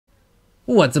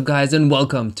What's up guys, and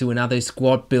welcome to another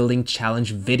squad building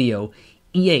challenge video.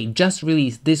 EA just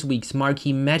released this week's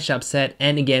Marquee Matchup set,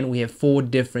 and again we have 4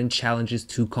 different challenges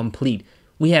to complete.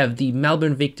 We have the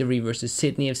Melbourne Victory versus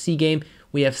Sydney FC game,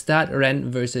 we have Stade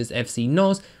Rennes versus FC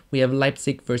Nantes, we have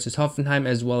Leipzig versus Hoffenheim,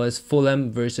 as well as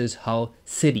Fulham versus Hull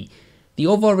City. The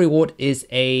overall reward is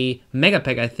a mega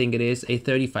pack, I think it is, a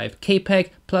 35k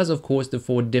pack, plus of course the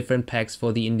 4 different packs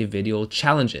for the individual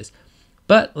challenges.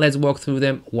 But let's walk through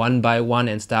them one by one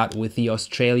and start with the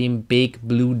Australian Big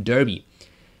Blue Derby.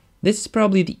 This is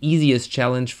probably the easiest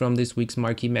challenge from this week's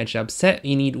Marquee Matchup set.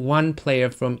 You need 1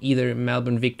 player from either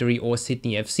Melbourne Victory or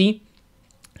Sydney FC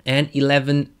and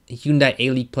 11 Hyundai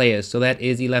A-League players. So that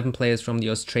is 11 players from the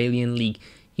Australian League.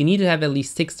 You need to have at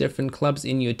least 6 different clubs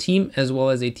in your team, as well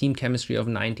as a team chemistry of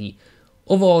 90.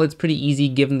 Overall, it's pretty easy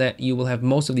given that you will have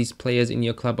most of these players in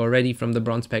your club already from the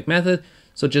bronze pack method.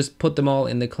 So just put them all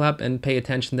in the club and pay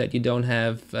attention that you don't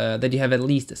have that you have at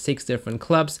least 6 different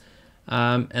clubs,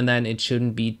 and then it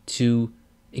shouldn't be too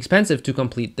expensive to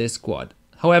complete this squad.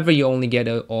 However, you only get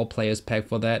an all players pack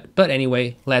for that. But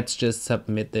anyway, let's just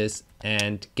submit this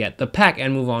and get the pack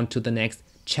and move on to the next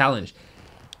challenge.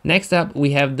 Next up,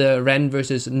 we have the Rennes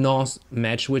versus Nantes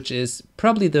match, which is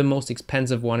probably the most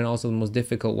expensive one and also the most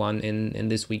difficult one in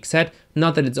this week's set.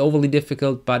 Not that it's overly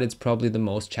difficult, but it's probably the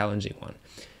most challenging one.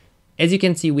 As you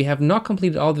can see, we have not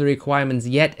completed all the requirements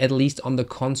yet, at least on the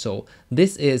console.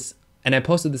 This is, and I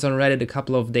posted this on Reddit a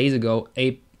couple of days ago,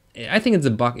 I think it's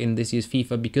a bug in this year's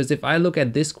FIFA, because if I look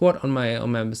at this squad on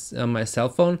my cell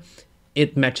phone,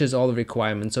 it matches all the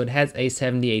requirements. So it has a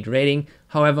 78 rating.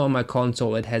 However, on my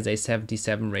console, it has a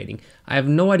 77 rating. I have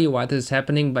no idea why this is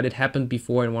happening, but it happened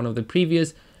before in one of the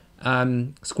previous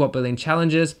squad building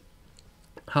challenges.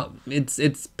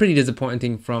 It's pretty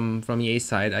disappointing from EA's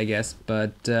side, I guess,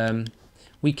 but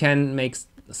we can make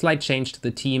a slight change to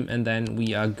the team and then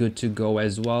we are good to go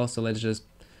as well. So let's just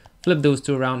flip those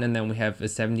 2 around and then we have a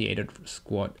 78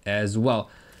 squad as well.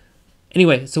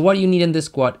 Anyway, so what you need in this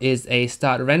squad is a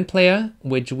Stade Rennes player,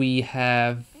 which we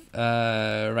have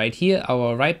right here,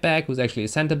 our right back, who's actually a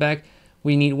center back.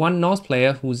 We need 1 Norse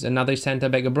player, who's another center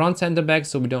back, a bronze center back,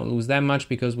 so we don't lose that much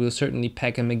because we'll certainly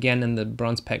pack him again in the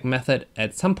bronze pack method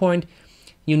at some point.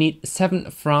 You need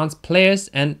 7 France players,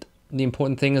 and the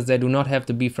important thing is they do not have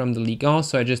to be from the Ligue 1,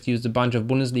 so I just used a bunch of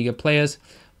Bundesliga players,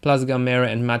 plus Gamera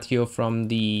and Mathieu from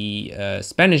the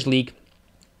Spanish league,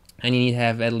 and you need to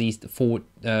have at least 4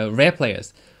 rare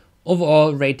players.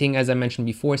 Overall rating, as I mentioned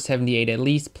before, 78 at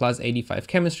least, plus 85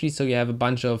 chemistry, so you have a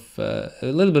bunch of, a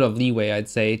little bit of leeway, I'd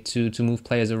say, to move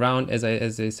players around. As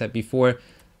I said before,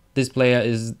 this player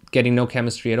is getting no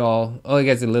chemistry at all. Oh, I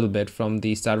guess a little bit from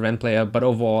the Stade Rennes player, but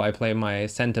overall I play my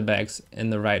center backs in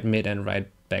the right mid and right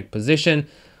back position.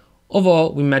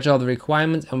 Overall, we match all the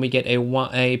requirements and we get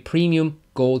a premium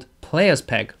gold players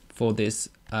pack for this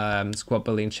squad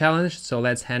building challenge. So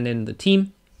let's hand in the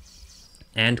team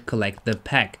and collect the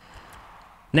pack.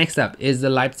 Next up is the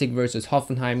Leipzig versus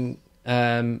Hoffenheim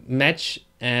match,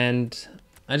 and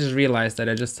I just realized that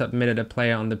I just submitted a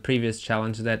player on the previous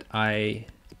challenge that I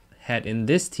had in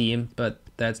this team, but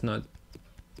that's not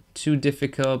too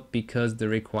difficult because the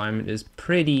requirement is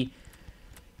pretty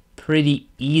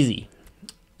easy.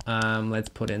 Let's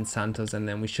put in Santos and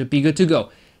then we should be good to go.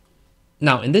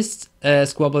 Now in this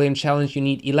squad building challenge you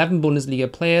need 11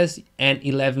 Bundesliga players and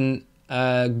 11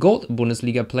 gold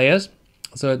Bundesliga players.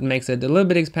 So it makes it a little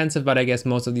bit expensive, but I guess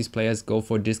most of these players go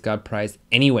for discard price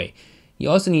anyway. You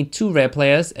also need 2 rare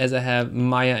players, as I have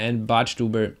Maya and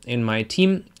Bartstuber in my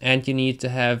team, and you need to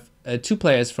have 2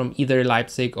 players from either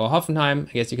Leipzig or Hoffenheim.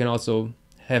 I guess you can also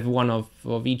have 1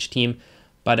 of each team,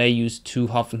 but I use 2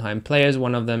 Hoffenheim players.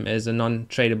 One of them is a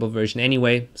non-tradable version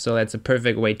anyway, so that's a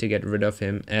perfect way to get rid of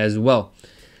him as well.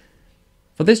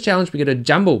 For this challenge we get a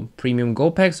jumbo premium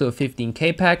gold pack, so a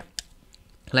 15k pack.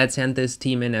 Let's hand this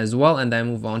team in as well and then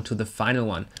move on to the final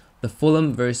one, the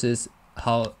Fulham versus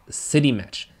Hull City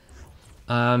match.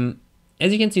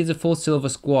 As you can see, it's a full silver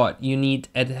squad. You need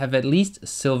to have at least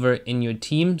silver in your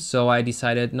team, so I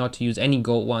decided not to use any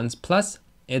gold ones. Plus,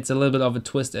 it's a little bit of a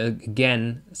twist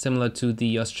again, similar to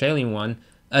the Australian one,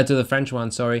 to the French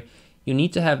one, sorry. You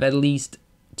need to have at least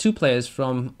 2 players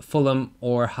from Fulham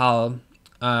or Hull,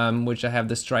 which I have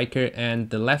the striker and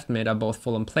the left mid are both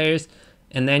Fulham players.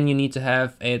 And then you need to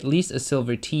have at least a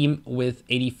silver team with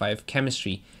 85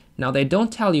 chemistry. Now they don't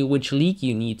tell you which league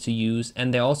you need to use,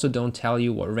 and they also don't tell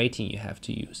you what rating you have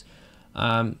to use.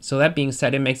 So that being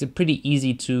said, it makes it pretty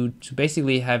easy to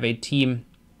basically have a team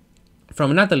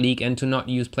from another league and to not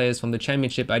use players from the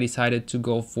championship. I decided to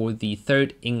go for the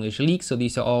 3rd English league. So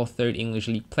these are all 3rd English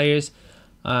league players.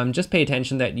 Just pay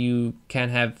attention that you can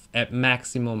have at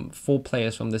maximum 4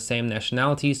 players from the same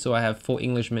nationality. So I have 4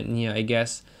 Englishmen in here, I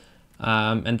guess.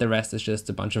 And the rest is just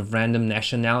a bunch of random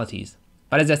nationalities.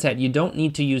 But as I said, you don't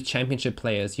need to use championship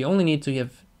players. You only need to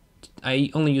have, I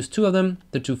only use 2 of them,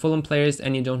 the 2 Fulham players,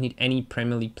 and you don't need any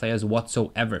Premier League players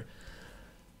whatsoever.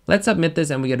 Let's submit this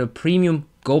and we get a premium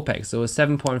goal pack. So a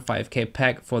 7.5k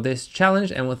pack for this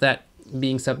challenge. And with that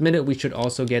being submitted, we should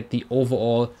also get the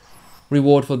overall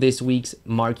reward for this week's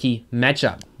marquee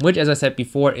matchup, which, as I said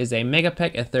before, is a mega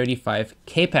pack, a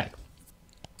 35k pack.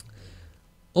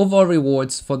 Overall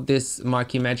rewards for this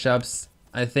marquee matchups,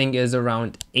 I think, is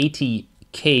around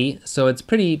 80k. So it's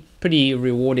pretty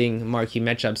rewarding marquee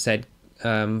matchup set,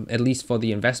 at least for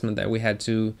the investment that we had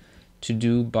to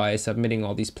do by submitting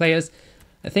all these players.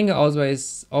 I think I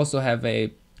always also have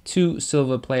 2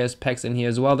 silver players packs in here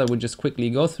as well that we'll just quickly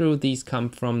go through. These come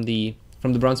from the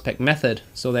bronze pack method,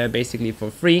 so they're basically for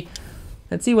free.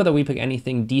 Let's see whether we pick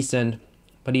anything decent,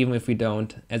 but even if we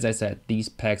don't, as I said, these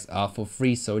packs are for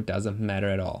free, so it doesn't matter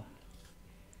at all.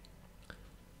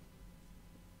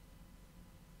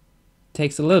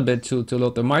 Takes a little bit to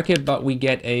load the market, but we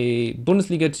get a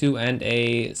Bundesliga 2 and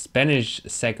a Spanish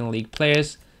second league player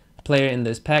in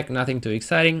this pack. Nothing too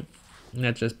exciting.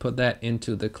 Let's just put that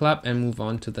into the club and move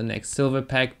on to the next silver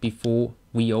pack before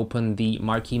we open the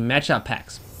marquee matchup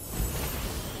packs.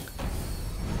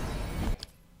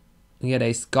 We get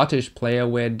a Scottish player.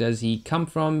 Where does he come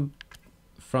from?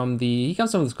 He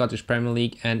comes from the Scottish Premier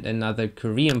League, and another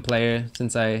Korean player.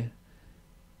 Since I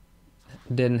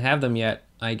didn't have them yet,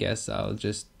 I guess I'll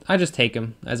just take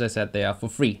them. As I said, they are for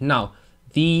free. Now,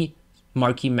 the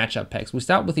marquee matchup packs. We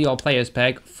start with the all players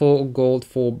pack: 4 gold,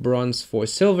 4 bronze, 4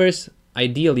 silvers.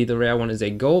 Ideally, the rare one is a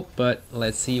gold, but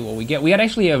let's see what we get. We had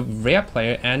actually a rare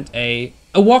player and a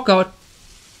walkout.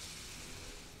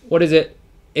 What is it?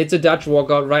 It's a Dutch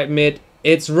walkout right mid.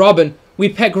 It's Robin. We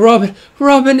pack Robin.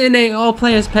 Robin in a all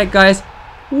players pack, guys.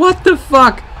 What the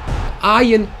fuck?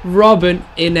 Iron Robin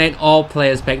in an all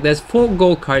players pack. There's 4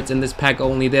 gold cards in this pack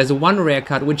only. There's 1 rare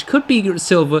card, which could be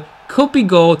silver, could be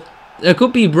gold,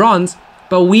 could be bronze,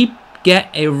 but we get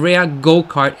a rare gold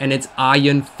card and it's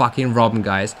Iron fucking Robin,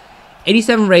 guys.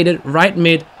 87 rated, right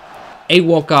mid, a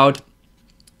walkout.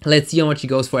 Let's see how much he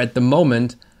goes for at the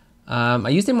moment. I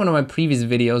used him in one of my previous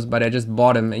videos, but I just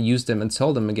bought him and used him and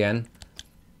sold him again.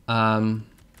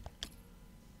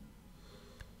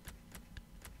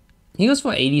 He goes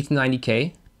for 80 to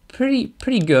 90k,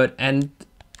 pretty good. And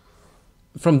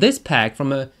from this pack,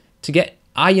 to get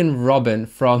Iron Robin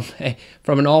from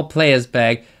an all players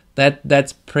pack,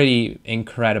 that's pretty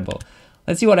incredible.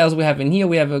 Let's see what else we have in here.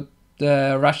 We have a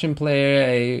Russian player,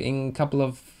 a couple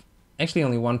of. Actually,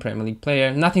 only 1 Premier League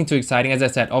player. Nothing too exciting. As I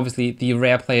said, obviously, the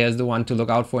rare player is the one to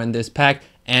look out for in this pack.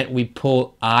 And we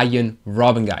pull Iron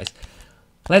Robin, guys.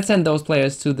 Let's send those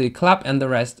players to the club and the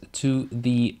rest to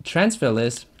the transfer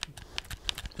list.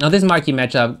 Now, this marquee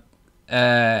matchup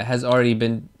has already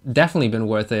definitely been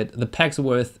worth it. The pack's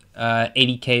worth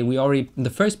 80k. In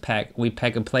the first pack, we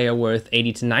pack a player worth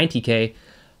 80 to 90k.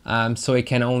 So it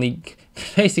can only,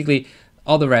 basically,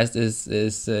 all the rest is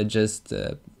just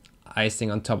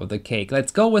icing on top of the cake.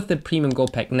 Let's go with the premium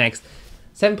gold pack next.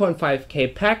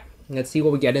 7.5k pack. Let's see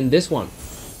what we get in this one.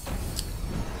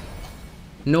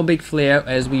 No big flair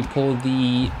as we pull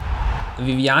the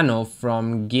Viviano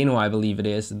from Genoa, I believe it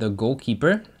is, the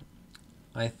goalkeeper.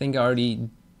 I think I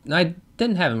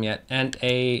didn't have him yet. And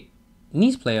a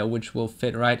Nice player, which will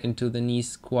fit right into the Nice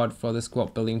squad for the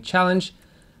squad building challenge.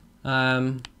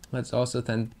 Let's also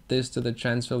send this to the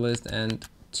transfer list and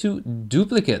 2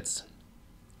 duplicates.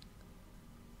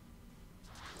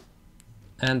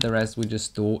 And the rest we just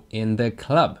store in the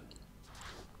club.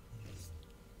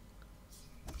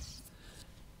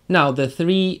 Now, the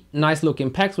 3 nice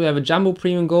looking packs. We have a Jumbo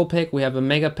Premium Gold pack, we have a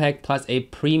Mega pack, plus a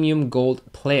Premium Gold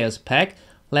Players pack.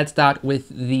 Let's start with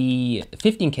the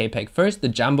 15k pack first, the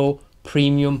Jumbo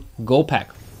Premium Gold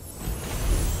pack.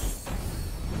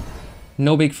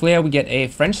 No big flair, we get a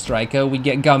French striker, we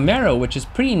get Gamero, which is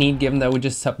pretty neat given that we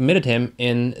just submitted him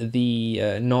in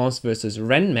the North versus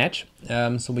Rennes match.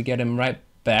 So we get him right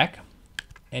back.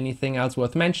 Anything else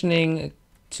worth mentioning?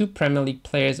 2 Premier League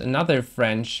players, another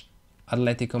French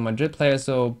Atletico Madrid player,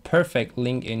 so perfect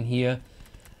link in here.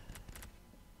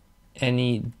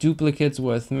 Any duplicates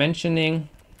worth mentioning?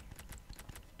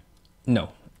 No,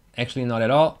 actually not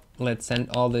at all. Let's send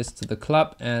all this to the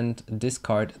club and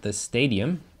discard the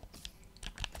stadium.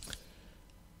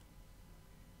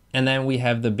 And then we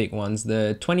have the big ones,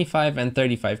 the 25 and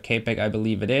 35k pack, I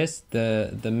believe it is,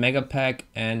 the Mega pack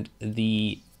and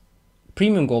the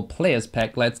Premium Gold Players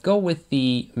pack. Let's go with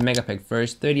the Mega pack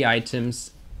first, 30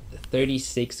 items,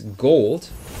 36 gold.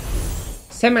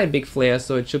 Semi-big player,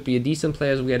 so it should be a decent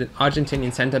player. So we get an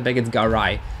Argentinian center back, it's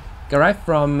Garay. Garay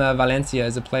from Valencia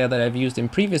is a player that I've used in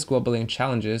previous squad building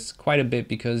challenges quite a bit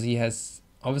because he has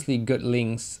obviously good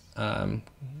links,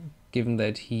 given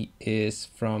that he is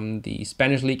from the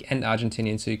Spanish league and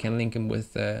Argentinian, so you can link him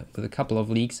with a couple of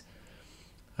leagues.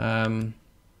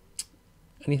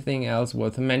 Anything else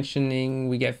worth mentioning?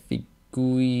 We get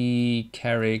Figui,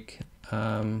 Carrick,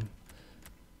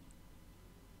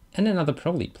 and another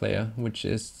Pro League player, which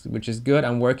is good.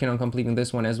 I'm working on completing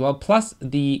this one as well. Plus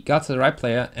the Galatasaray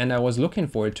player, and I was looking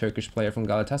for a Turkish player from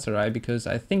Galatasaray because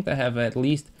I think they have at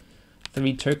least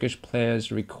 3 Turkish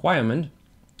players requirement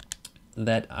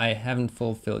that I haven't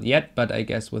fulfilled yet. But I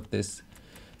guess with this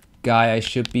guy, I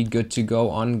should be good to go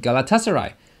on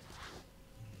Galatasaray.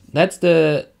 That's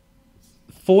the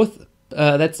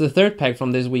third pack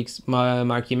from this week's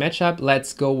Marquee Matchup.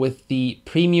 Let's go with the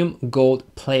Premium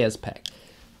Gold Players pack.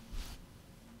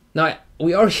 Now,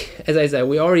 we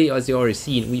already, as you already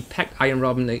seen, we packed Arjen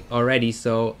Robben already,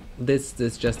 so this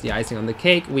is just the icing on the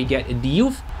cake. We get a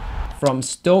Diouf from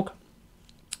Stoke.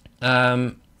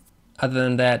 Other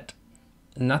than that,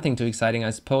 nothing too exciting, I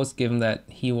suppose, given that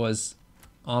he was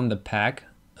on the pack.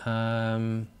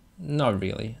 Not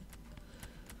really.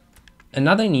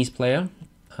 Another Nice player,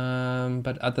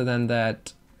 but other than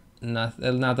that,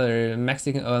 another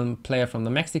Mexican player from the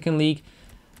Mexican league,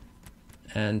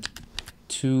 and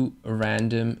 2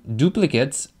 random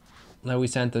duplicates that we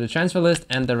sent to the transfer list,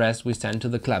 and the rest we sent to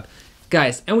the club.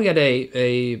 Guys, and we got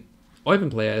a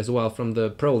Eupen player as well from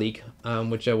the Pro League,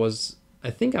 which I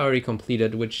think I already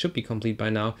completed, which should be complete by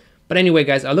now. But anyway,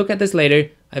 guys, I'll look at this later.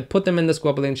 I put them in the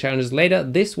squad building challenges later.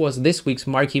 This was this week's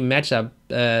Marquee Matchup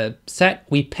set.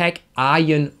 We pack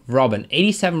Arjen Robben,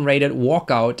 87 rated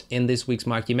walkout in this week's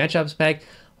Marquee Matchups pack.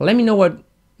 Let me know what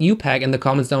you pack in the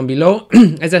comments down below.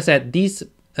 As I said, these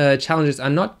challenges are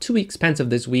not too expensive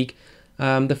this week.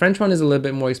 The French one is a little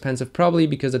bit more expensive probably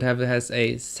because it has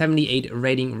a 78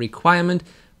 rating requirement.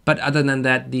 But other than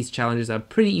that, these challenges are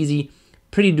pretty easy,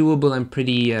 pretty doable, and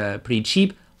pretty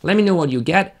cheap. Let me know what you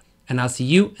get, and I'll see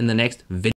you in the next video.